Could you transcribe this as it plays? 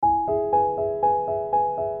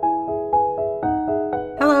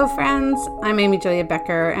Hello, friends. I'm Amy Julia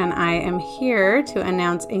Becker, and I am here to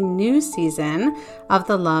announce a new season of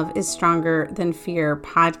the Love is Stronger Than Fear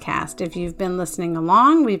podcast. If you've been listening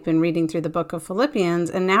along, we've been reading through the book of Philippians,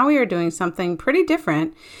 and now we are doing something pretty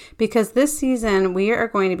different because this season we are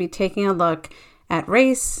going to be taking a look at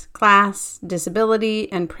race, class,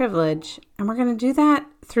 disability, and privilege, and we're going to do that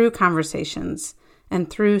through conversations and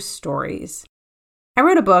through stories. I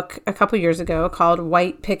wrote a book a couple years ago called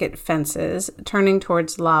White Picket Fences, Turning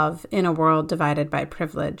Towards Love in a World Divided by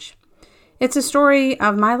Privilege. It's a story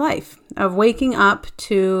of my life, of waking up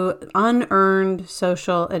to unearned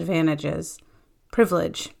social advantages,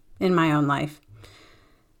 privilege in my own life.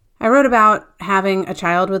 I wrote about having a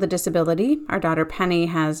child with a disability. Our daughter Penny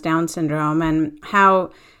has Down syndrome, and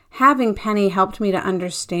how having Penny helped me to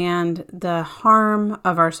understand the harm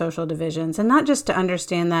of our social divisions, and not just to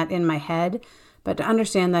understand that in my head, but to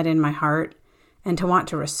understand that in my heart and to want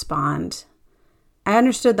to respond. I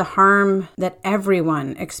understood the harm that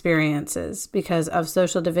everyone experiences because of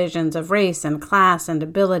social divisions of race and class and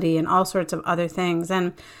ability and all sorts of other things.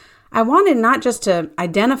 And I wanted not just to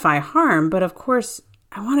identify harm, but of course,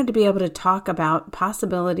 I wanted to be able to talk about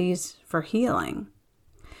possibilities for healing.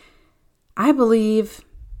 I believe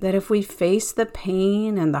that if we face the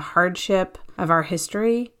pain and the hardship of our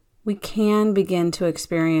history, we can begin to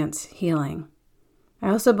experience healing. I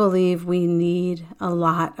also believe we need a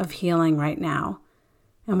lot of healing right now.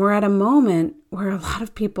 And we're at a moment where a lot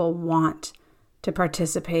of people want to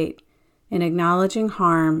participate in acknowledging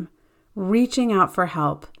harm, reaching out for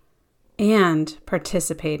help, and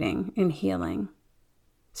participating in healing.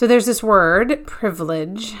 So there's this word,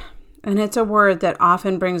 privilege, and it's a word that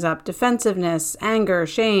often brings up defensiveness, anger,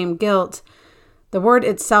 shame, guilt. The word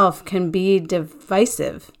itself can be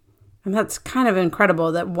divisive. And that's kind of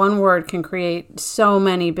incredible that one word can create so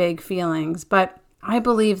many big feelings. But I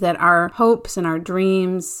believe that our hopes and our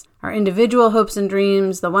dreams, our individual hopes and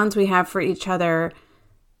dreams, the ones we have for each other,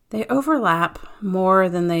 they overlap more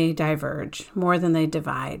than they diverge, more than they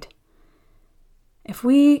divide. If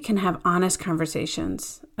we can have honest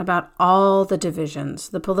conversations about all the divisions,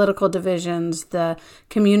 the political divisions, the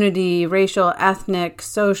community, racial, ethnic,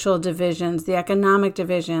 social divisions, the economic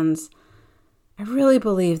divisions, I really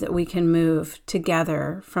believe that we can move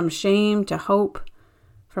together from shame to hope,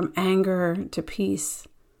 from anger to peace,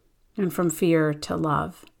 and from fear to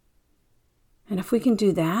love. And if we can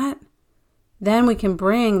do that, then we can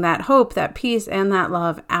bring that hope, that peace, and that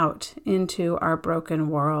love out into our broken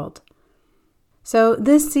world. So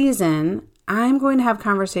this season, I'm going to have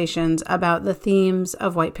conversations about the themes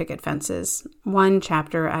of White Picket Fences, one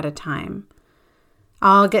chapter at a time.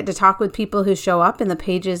 I'll get to talk with people who show up in the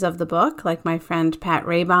pages of the book, like my friend Pat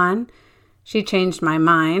Raybon. She changed my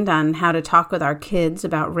mind on how to talk with our kids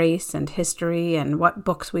about race and history and what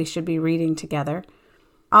books we should be reading together.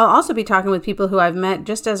 I'll also be talking with people who I've met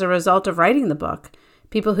just as a result of writing the book,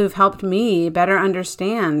 people who've helped me better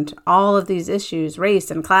understand all of these issues, race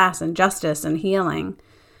and class and justice and healing.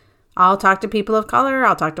 I'll talk to people of color,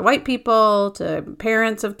 I'll talk to white people, to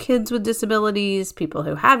parents of kids with disabilities, people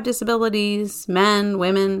who have disabilities, men,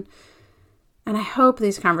 women. And I hope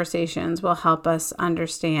these conversations will help us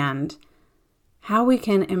understand how we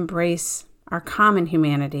can embrace our common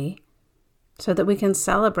humanity so that we can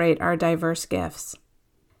celebrate our diverse gifts.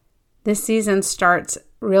 This season starts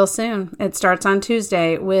real soon. It starts on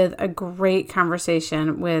Tuesday with a great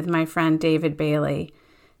conversation with my friend David Bailey.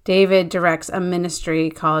 David directs a ministry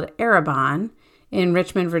called Arrabon in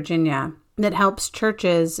Richmond, Virginia, that helps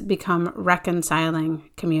churches become reconciling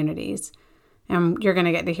communities. And you're going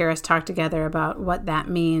to get to hear us talk together about what that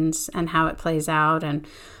means and how it plays out, and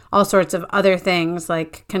all sorts of other things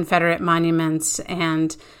like Confederate monuments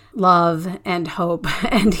and love and hope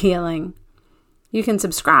and healing. You can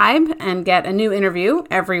subscribe and get a new interview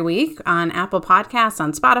every week on Apple Podcasts,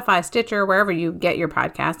 on Spotify, Stitcher, wherever you get your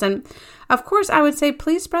podcasts. And of course, I would say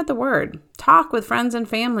please spread the word. Talk with friends and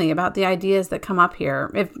family about the ideas that come up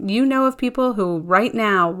here. If you know of people who right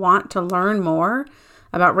now want to learn more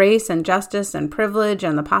about race and justice and privilege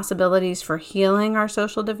and the possibilities for healing our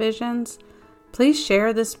social divisions, please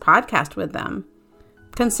share this podcast with them.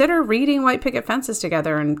 Consider reading White Picket Fences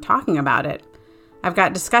together and talking about it. I've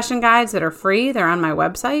got discussion guides that are free. They're on my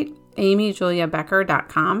website,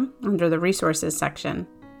 amyjuliabecker.com, under the resources section.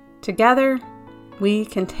 Together, we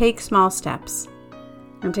can take small steps.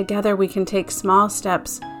 And together we can take small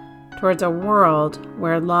steps towards a world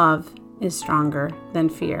where love is stronger than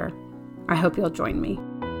fear. I hope you'll join me.